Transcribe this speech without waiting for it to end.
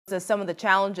as some of the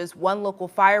challenges one local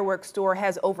fireworks store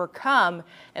has overcome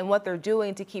and what they're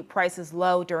doing to keep prices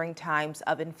low during times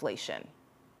of inflation.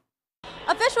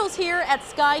 Officials here at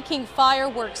Sky King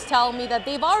Fireworks tell me that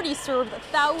they've already served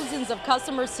thousands of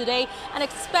customers today and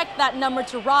expect that number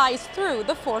to rise through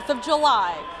the 4th of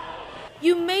July.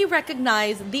 You may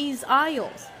recognize these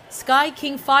aisles. Sky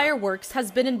King Fireworks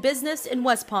has been in business in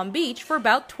West Palm Beach for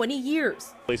about 20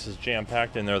 years. The place is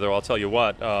jam-packed in there, though. I'll tell you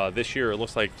what, this year it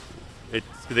looks like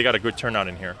they got a good turnout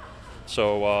in here.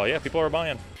 So, yeah, people are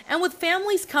buying. And with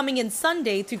families coming in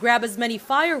Sunday to grab as many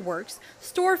fireworks,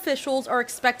 store officials are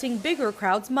expecting bigger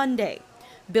crowds Monday.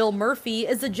 Bill Murphy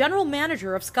is the general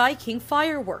manager of Sky King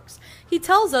Fireworks. He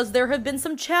tells us there have been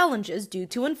some challenges due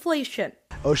to inflation.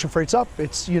 Ocean freight's up.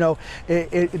 It's,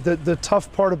 the tough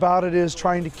part about it is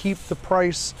trying to keep the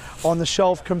price on the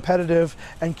shelf competitive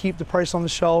and keep the price on the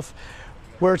shelf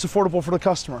where it's affordable for the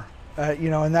customer.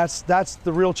 And that's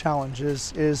the real challenge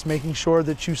is making sure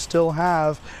that you still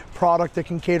have product that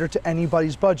can cater to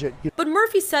anybody's budget. But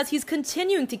Murphy says he's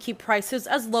continuing to keep prices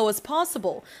as low as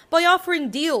possible by offering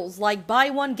deals like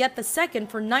buy one, get the second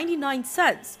for 99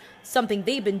 cents, something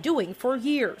they've been doing for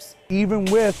years. Even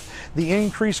with the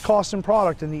increased cost in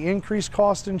product and the increased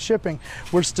cost in shipping,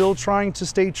 we're still trying to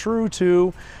stay true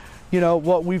to,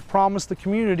 what we've promised the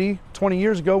community 20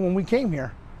 years ago when we came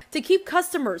here. To keep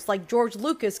customers like George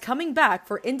Lucas coming back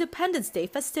for Independence Day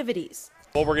festivities.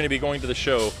 Well, we're going to be going to the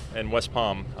show in West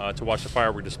Palm to watch the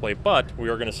firework display, but we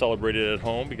are going to celebrate it at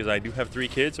home because I do have 3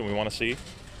 kids and we want to see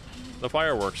the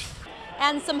fireworks.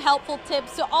 And some helpful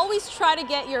tips to always try to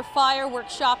get your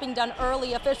fireworks shopping done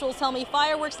early. Officials tell me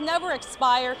fireworks never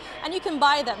expire and you can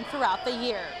buy them throughout the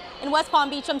year. In West Palm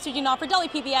Beach, I'm Suji Knopf for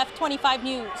WPBF 25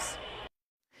 News.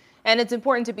 And it's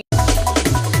important to be